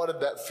so what did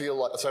that feel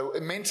like?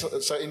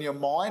 So in your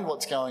mind,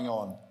 what's going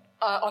on?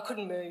 I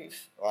couldn't move.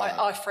 Right.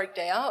 I freaked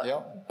out.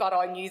 Yeah. But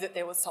I knew that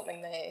there was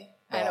something there,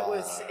 and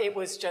it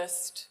was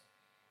just,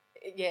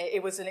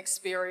 it was an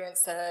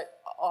experience that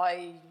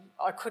I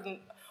couldn't.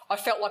 I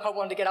felt like I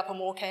wanted to get up and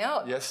walk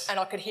out. Yes. And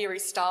I could hear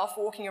his staff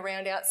walking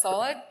around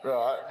outside.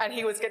 Right. And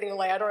he was getting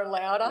louder and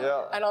louder.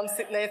 Yeah. And I'm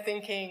sitting there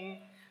thinking,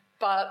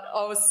 but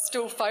I was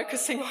still trying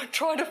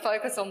to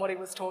focus on what he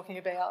was talking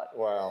about.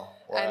 Wow.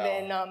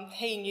 And then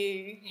he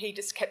knew, he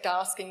just kept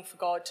asking for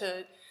God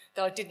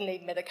that I didn't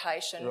need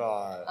medication.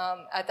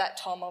 Right. At that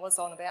time I was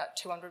on about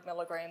 200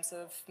 milligrams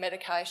of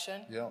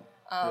medication. Yeah.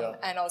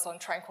 And I was on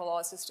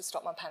tranquilizers to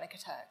stop my panic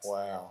attacks.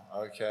 Wow,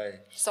 okay.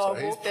 So I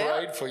he's walked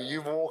prayed out. for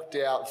you, walked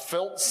out,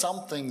 felt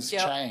something's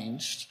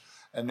changed,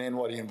 and then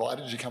what, he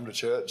invited you to come to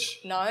church?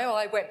 No,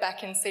 I went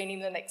back and seen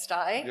him the next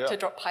day to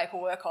drop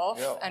paperwork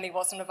off, and he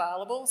wasn't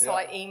available. So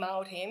I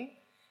emailed him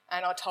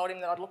and I told him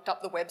that I'd looked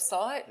up the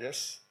website.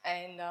 Yes.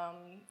 And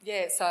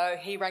so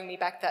he rang me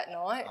back that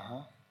night,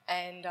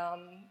 and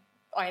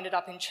I ended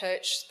up in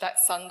church that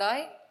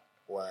Sunday.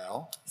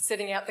 Wow.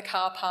 Sitting out the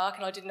car park,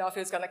 and I didn't know if he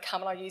was going to come,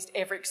 and I used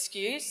every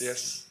excuse.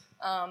 Yes.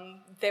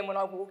 Then when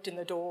I walked in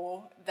the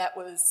door, that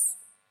was,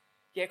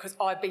 because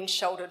I'd been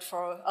sheltered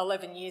for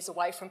 11 years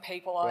away from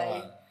people.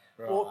 I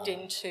walked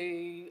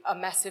into a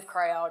massive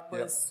crowd.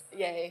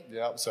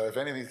 Yeah, so if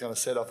anything's going to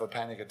set off a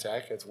panic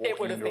attack, it's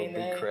walking into a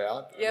big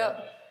crowd.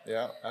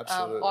 Yeah,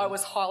 absolutely. I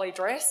was highly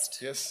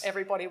dressed. Yes.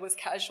 Everybody was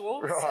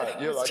casual. Right,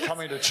 you're like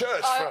coming to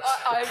church for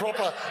a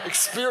proper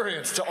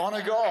experience to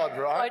honour God,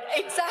 right?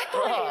 Exactly.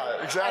 Right,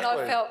 exactly.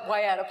 And I felt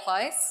way out of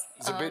place.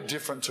 It's a bit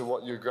different to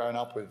what you've grown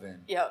up with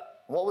then. Yeah.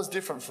 What was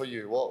different for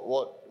you?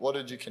 What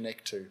did you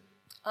connect to?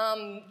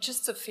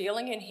 Just the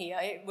feeling in here.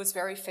 It was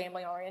very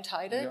family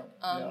orientated.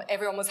 Yeah.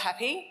 Everyone was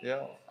happy.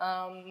 Yeah.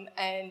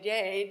 And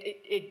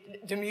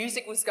the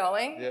music was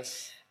going.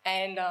 Yes.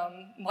 And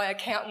my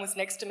accountant was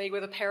next to me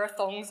with a pair of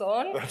thongs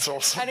on. That's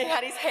awesome. And he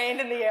had his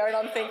hand in the air, and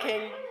I'm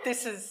thinking,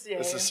 this is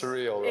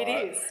surreal, right?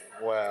 It is.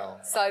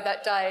 Wow. So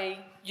that day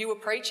you were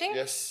preaching.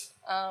 Yes.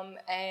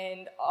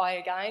 And I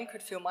again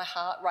could feel my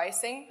heart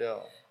racing. Yeah.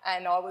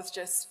 And I was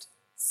just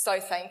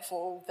so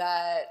thankful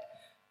that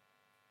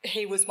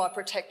he was my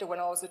protector when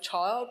I was a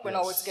child, when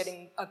I was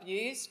getting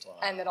abused,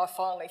 and then I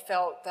finally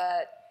felt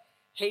that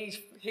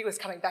he was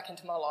coming back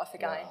into my life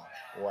again.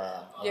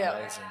 Wow. Yeah.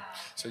 Amazing.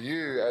 So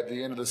you, at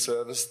the end of the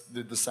service,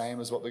 did the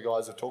same as what the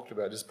guys have talked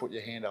about, just put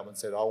your hand up and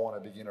said, I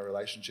want to begin a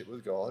relationship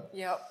with God.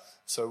 Yep.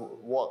 So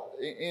what,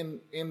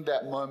 in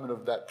that moment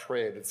of that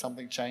prayer, did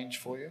something change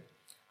for you?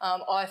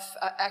 I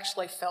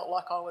actually felt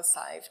like I was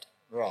saved.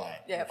 Right.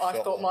 Yeah, I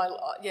thought my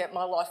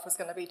life was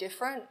going to be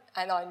different,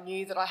 and I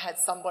knew that I had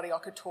somebody I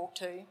could talk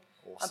to.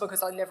 Awesome.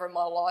 Because I never in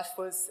my life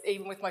was,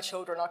 even with my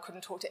children, I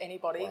couldn't talk to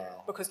anybody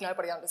because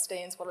nobody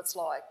understands what it's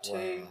like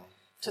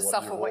to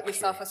suffer what you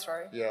suffer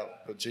through. Yeah,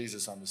 but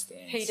Jesus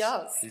understands. He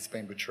does. He's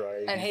been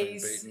betrayed. And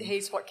he's been beaten.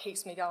 he's what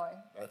keeps me going.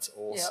 That's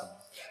awesome.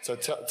 So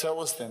tell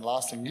us then,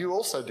 last thing, you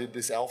also did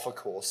this Alpha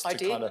course to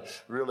kind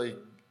of really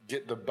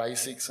get the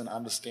basics and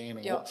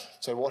understanding. Yep.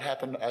 So what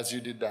happened as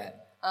you did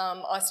that?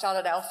 I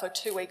started Alpha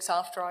 2 weeks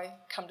after I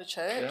come to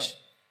church,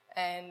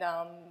 and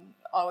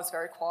I was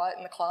very quiet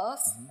in the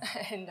class,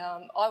 and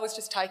I was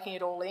just taking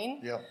it all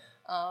in. Yeah.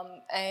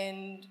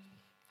 And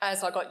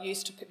as I got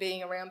used to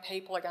being around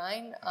people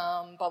again,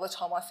 by the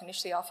time I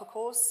finished the Alpha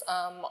course,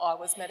 I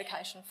was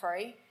medication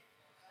free.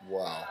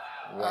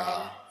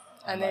 Wow.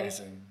 And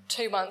amazing. then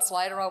 2 months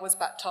later, I was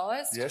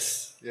baptised.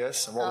 Yes.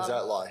 And what was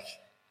that like?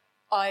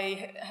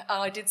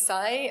 I did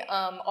say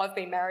I've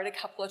been married a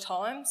couple of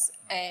times,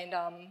 and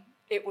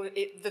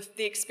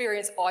the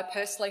experience I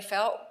personally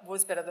felt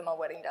was better than my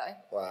wedding day.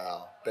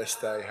 Wow. Best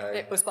day, hey?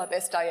 It was my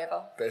best day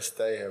ever. Best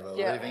day ever.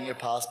 Yeah. Leaving your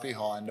past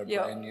behind, a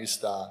brand new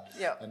start.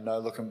 Yeah. And no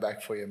looking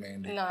back for you,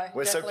 Mandy. No,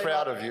 we're so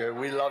proud of you.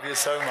 We love you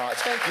so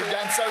much. You've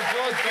done so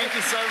good. Thank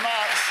you so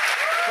much.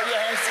 Put your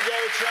hands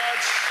together,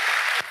 church.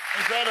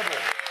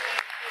 Incredible.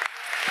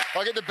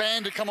 I'll get the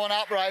band to come on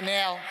up right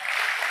now.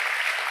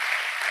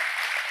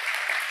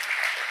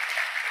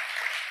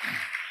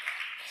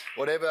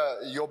 Whatever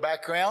your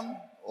background,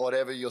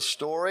 whatever your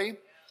story,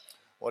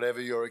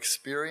 whatever your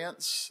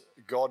experience,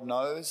 God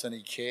knows and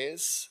he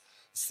cares.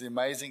 It's the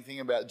amazing thing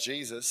about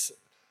Jesus.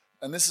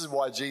 And this is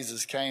why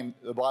Jesus came.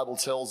 The Bible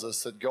tells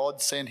us that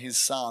God sent his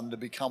Son to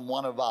become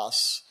one of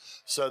us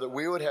so that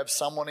we would have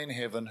someone in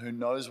heaven who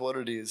knows what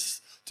it is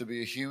to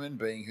be a human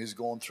being who's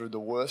gone through the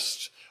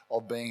worst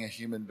of being a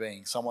human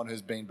being. Someone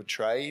who's been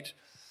betrayed,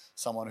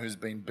 someone who's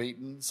been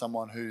beaten,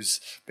 someone who's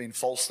been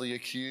falsely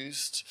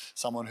accused,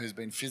 someone who's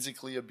been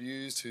physically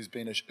abused, who's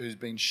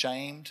been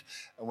shamed.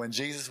 And when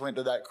Jesus went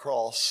to that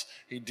cross,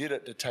 he did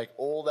it to take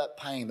all that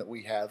pain that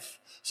we have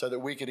so that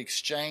we could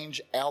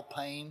exchange our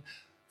pain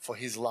for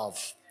his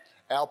love,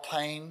 our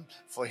pain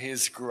for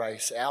his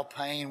grace, our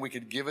pain, we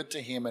could give it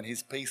to him and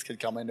his peace could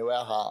come into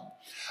our heart.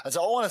 And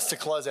so I want us to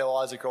close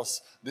our eyes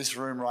across this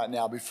room right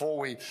now before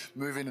we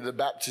move into the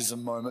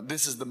baptism moment.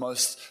 This is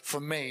for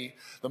me,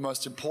 the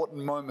most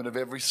important moment of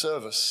every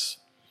service.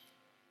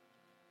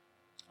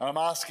 And I'm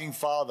asking,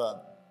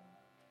 Father,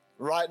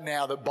 right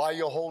now that by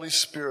your Holy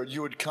Spirit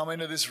you would come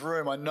into this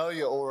room. I know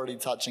you're already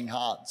touching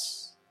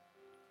hearts.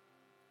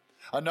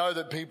 I know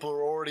that people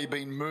are already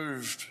being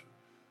moved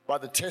by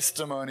the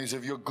testimonies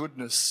of your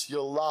goodness,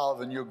 your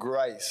love, and your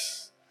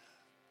grace.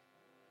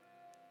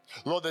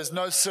 Lord, there's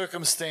no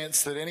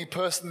circumstance that any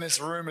person in this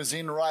room is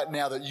in right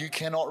now that you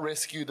cannot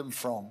rescue them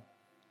from,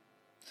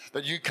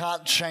 that you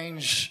can't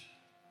change.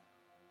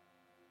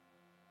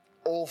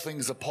 All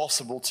things are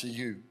possible to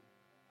you.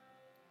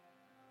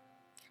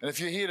 And if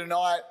you're here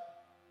tonight,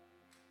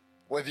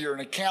 whether you're an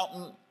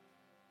accountant,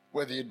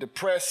 whether you're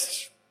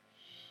depressed,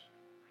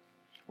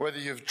 whether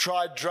you've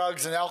tried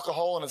drugs and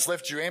alcohol and it's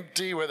left you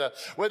empty, whether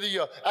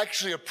you're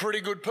actually a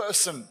pretty good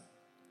person,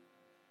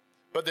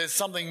 but there's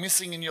something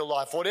missing in your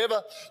life,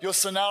 whatever your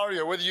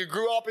scenario, whether you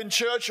grew up in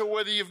church or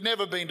whether you've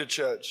never been to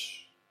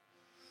church,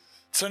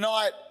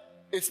 tonight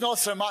it's not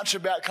so much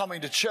about coming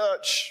to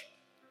church,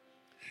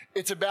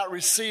 it's about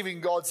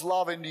receiving God's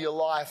love into your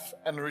life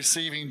and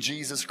receiving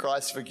Jesus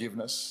Christ's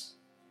forgiveness.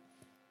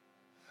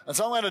 And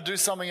so I'm going to do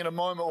something in a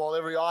moment while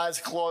every eye is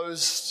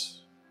closed,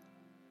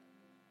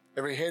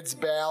 every head's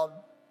bowed.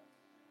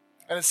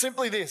 And it's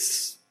simply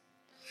this.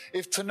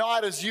 If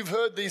tonight, as you've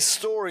heard these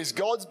stories,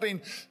 God's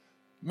been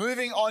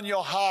moving on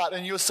your heart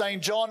and you're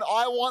saying, John,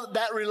 I want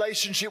that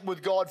relationship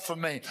with God for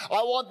me.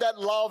 I want that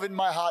love in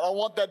my heart. I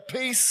want that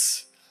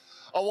peace.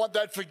 I want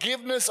that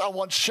forgiveness. I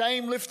want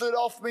shame lifted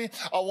off me.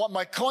 I want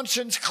my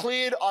conscience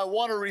cleared. I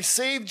want to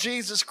receive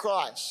Jesus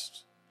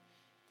Christ.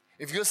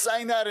 If you're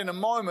saying that in a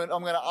moment,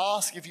 I'm going to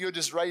ask if you'll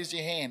just raise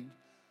your hand,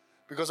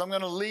 because I'm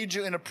going to lead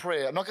you in a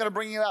prayer. I'm not going to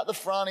bring you out the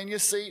front in your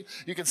seat.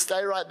 You can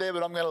stay right there,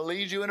 but I'm going to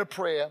lead you in a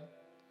prayer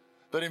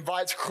that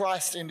invites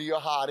Christ into your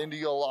heart, into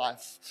your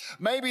life.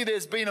 Maybe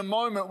there's been a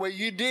moment where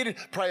you did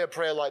pray a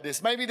prayer like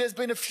this. Maybe there's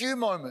been a few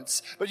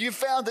moments, but you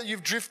found that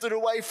you've drifted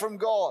away from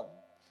God.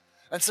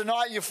 And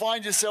tonight you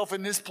find yourself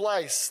in this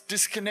place,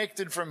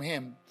 disconnected from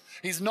him.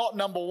 He's not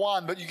number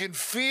one, but you can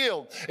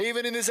feel,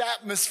 even in this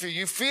atmosphere,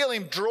 you feel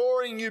him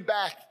drawing you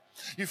back.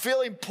 You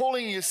feel him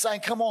pulling you,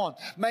 saying, come on,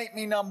 make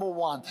me number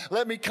one.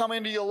 Let me come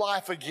into your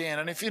life again.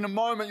 And if in a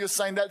moment you're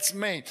saying, that's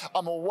me,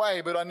 I'm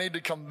away, but I need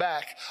to come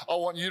back, I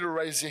want you to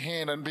raise your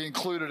hand and be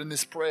included in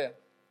this prayer.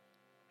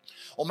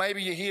 Or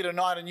maybe you're here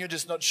tonight and you're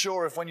just not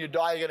sure if when you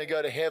die you're going to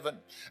go to heaven,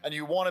 and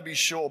you want to be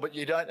sure, but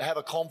you don't have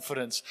a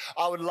confidence.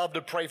 I would love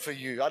to pray for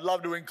you. I'd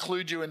love to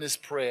include you in this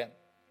prayer.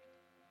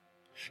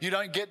 You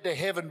don't get to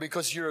heaven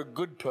because you're a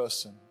good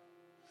person.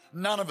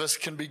 None of us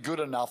can be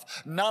good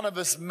enough. None of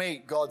us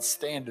meet God's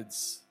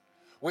standards.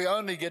 We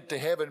only get to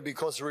heaven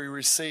because we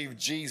receive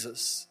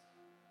Jesus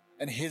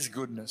and his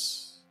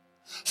goodness.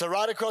 So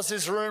right across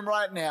this room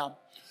right now,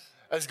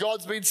 as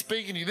God's been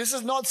speaking to you, this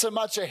is not so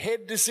much a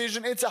head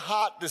decision, it's a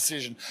heart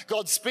decision.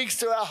 God speaks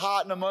to our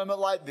heart in a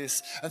moment like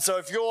this. And so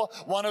if you're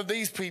one of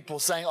these people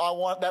saying, I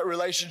want that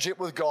relationship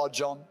with God,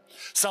 John,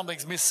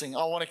 something's missing.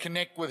 I want to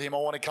connect with him. I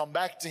want to come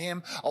back to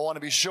him. I want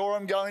to be sure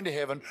I'm going to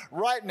heaven.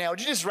 Right now,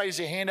 would you just raise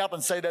your hand up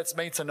and say, that's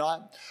me tonight?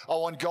 I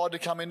want God to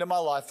come into my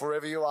life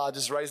wherever you are.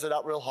 Just raise it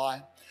up real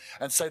high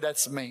and say,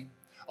 that's me.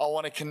 I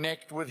want to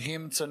connect with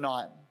him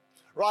tonight.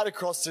 Right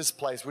across this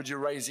place, would you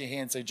raise your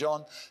hand and say,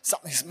 John,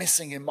 something's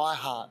missing in my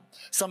heart.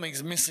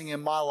 Something's missing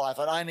in my life,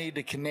 and I need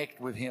to connect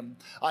with him.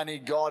 I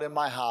need God in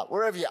my heart.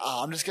 Wherever you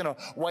are, I'm just going to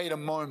wait a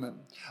moment.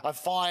 I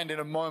find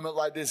in a moment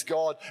like this,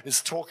 God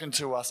is talking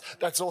to us.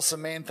 That's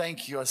awesome, man.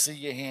 Thank you. I see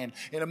your hand.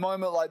 In a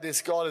moment like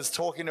this, God is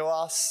talking to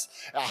us.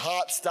 Our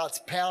heart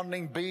starts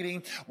pounding,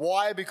 beating.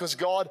 Why? Because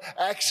God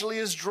actually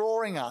is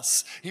drawing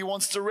us. He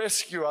wants to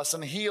rescue us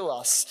and heal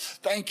us.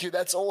 Thank you.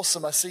 That's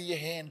awesome. I see your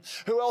hand.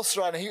 Who else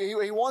right now?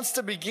 He wants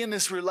to begin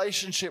this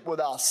relationship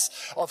with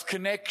us of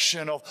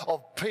connection,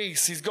 of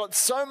peace. He's got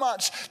so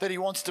much that he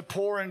wants to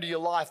pour into your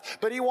life,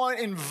 but he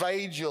won't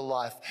invade your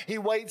life. He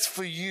waits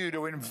for you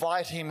to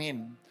invite him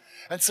in.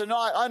 And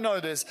tonight, I know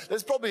there's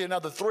probably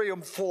another 3 or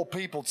 4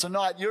 people.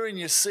 Tonight, you're in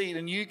your seat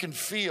and you can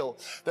feel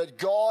that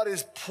God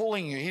is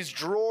pulling you. He's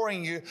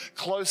drawing you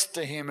close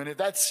to him. And if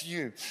that's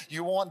you,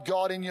 you want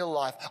God in your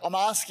life. I'm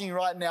asking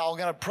right now, I'm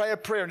going to pray a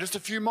prayer in just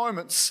a few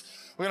moments.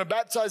 We're going to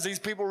baptize these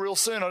people real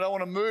soon. I don't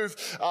want to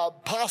move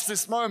past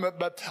this moment,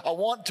 but I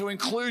want to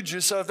include you.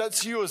 So if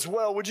that's you as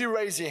well, would you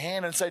raise your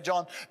hand and say,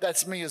 John,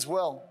 that's me as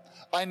well.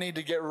 I need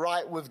to get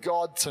right with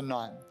God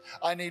tonight.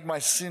 I need my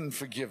sin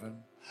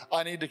forgiven.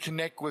 I need to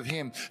connect with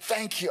him.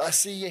 Thank you. I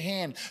see your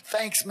hand.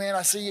 Thanks, man.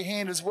 I see your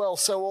hand as well.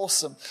 So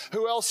awesome.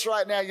 Who else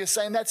right now? You're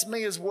saying, that's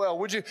me as well.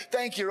 Would you?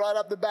 Thank you. Right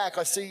up the back.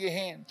 I see your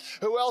hand.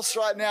 Who else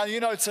right now? You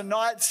know,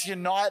 tonight's your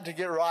night to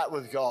get right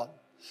with God.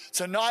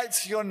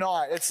 Tonight's your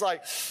night. It's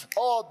like,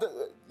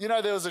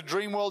 there was a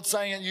Dream World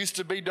saying it used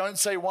to be, don't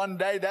say one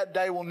day, that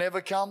day will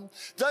never come.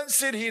 Don't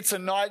sit here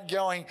tonight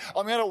going,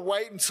 I'm going to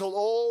wait until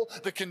all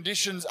the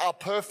conditions are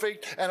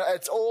perfect and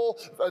it's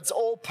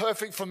all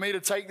perfect for me to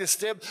take this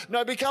step.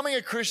 No, becoming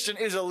a Christian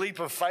is a leap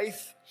of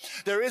faith.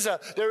 There is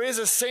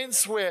a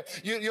sense where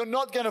you're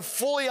not going to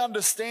fully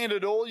understand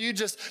it all. You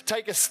just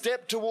take a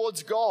step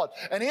towards God.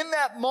 And in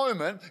that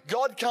moment,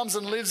 God comes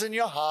and lives in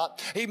your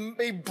heart.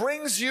 He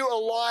brings you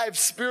alive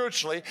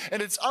spiritually.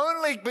 And it's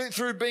only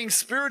through being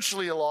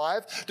spiritually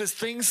alive does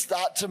things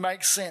start to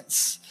make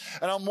sense.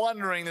 And I'm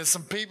wondering, there's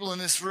some people in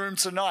this room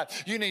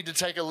tonight, you need to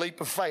take a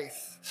leap of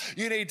faith.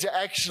 You need to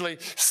actually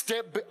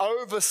step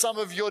over some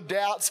of your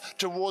doubts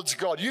towards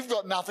God. You've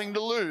got nothing to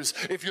lose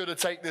if you're to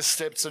take this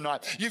step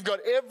tonight. You've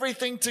got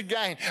everything to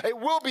gain. It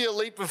will be a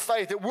leap of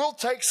faith. It will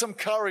take some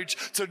courage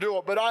to do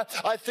it. But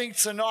I think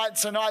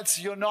tonight's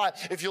your night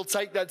if you'll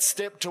take that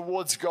step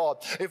towards God.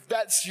 If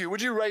that's you,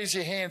 would you raise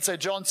your hand and say,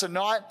 John,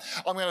 tonight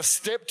I'm going to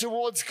step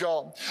towards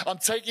God. I'm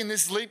taking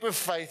this leap of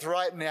faith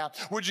right now.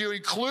 Would you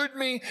include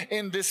me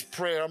in this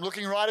prayer? I'm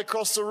looking right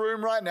across the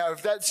room right now.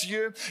 If that's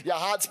you, your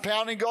heart's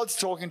pounding, God's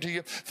talking to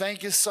you.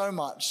 Thank you so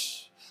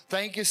much.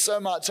 Thank you so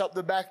much up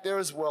the back there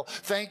as well.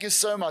 Thank you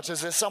so much.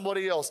 Is there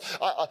somebody else?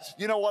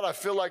 You know what? I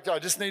feel like I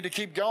just need to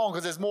keep going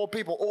because there's more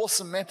people.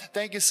 Awesome, man.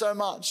 Thank you so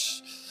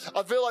much.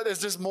 I feel like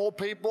there's just more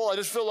people. I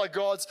just feel like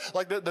God's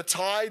like the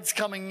tide's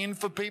coming in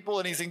for people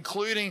and he's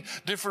including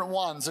different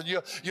ones. And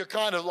you're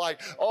kind of like,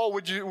 oh,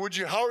 would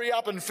you hurry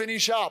up and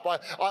finish up?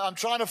 I'm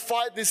trying to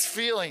fight this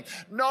feeling.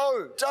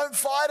 No, don't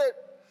fight it.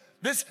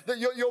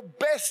 Your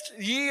best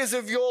years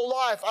of your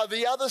life are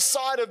the other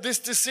side of this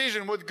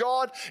decision with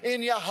God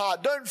in your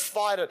heart. Don't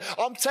fight it.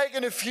 I'm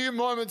taking a few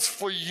moments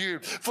for you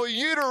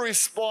to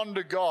respond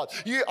to God.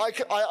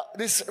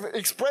 This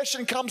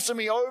expression comes to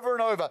me over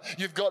and over.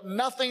 You've got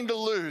nothing to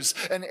lose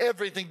and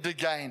everything to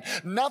gain.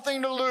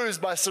 Nothing to lose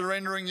by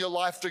surrendering your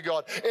life to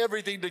God.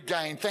 Everything to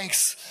gain.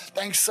 Thanks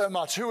so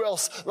much. Who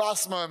else?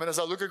 Last moment as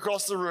I look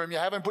across the room. You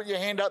haven't put your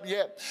hand up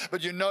yet,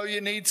 but you know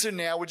you need to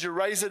now. Would you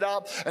raise it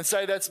up and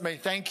say, that's me.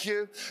 Thank you.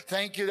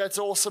 Thank you. That's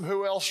awesome.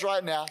 Who else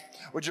right now?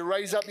 Would you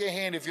raise up your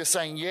hand if you're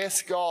saying,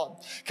 yes, God,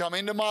 come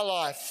into my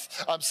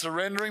life. I'm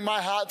surrendering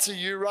my heart to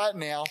you right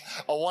now.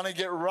 I want to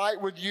get right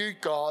with you,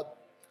 God.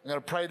 I'm going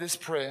to pray this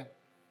prayer.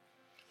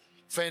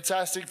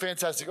 Fantastic,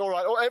 fantastic. All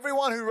right.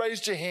 Everyone who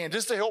raised your hand,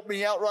 just to help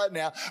me out right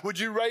now, would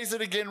you raise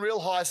it again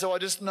real high so I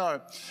just know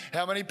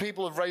how many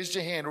people have raised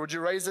your hand? Would you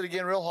raise it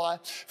again real high?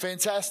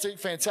 Fantastic,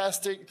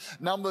 fantastic.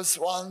 Numbers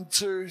 1,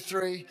 2,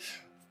 3,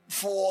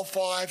 4,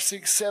 5,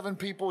 6, 7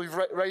 people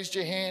who've raised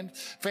your hand.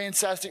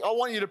 Fantastic. I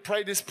want you to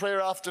pray this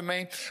prayer after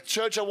me.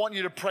 Church, I want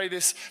you to pray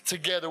this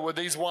together with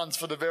these ones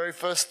for the very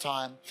first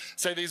time.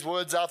 Say these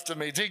words after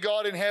me. Dear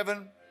God in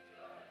heaven,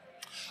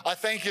 I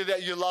thank you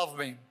that you love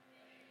me,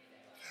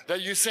 that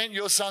you sent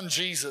your son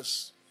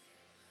Jesus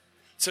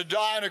to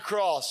die on a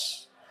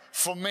cross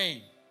for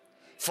me,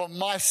 for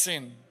my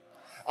sin.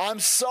 I'm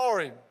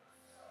sorry.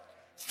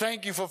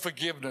 Thank you for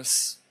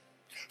forgiveness.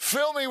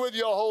 Fill me with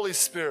your Holy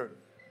Spirit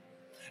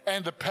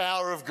and the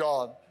power of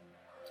God.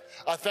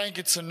 I thank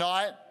you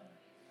tonight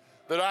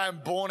that I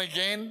am born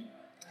again,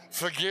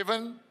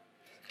 forgiven,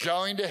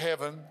 going to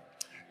heaven.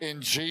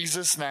 In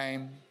Jesus'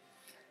 name,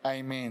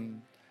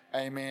 amen.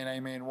 Amen,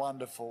 amen.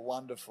 Wonderful,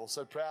 wonderful.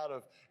 So proud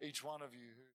of each one of you.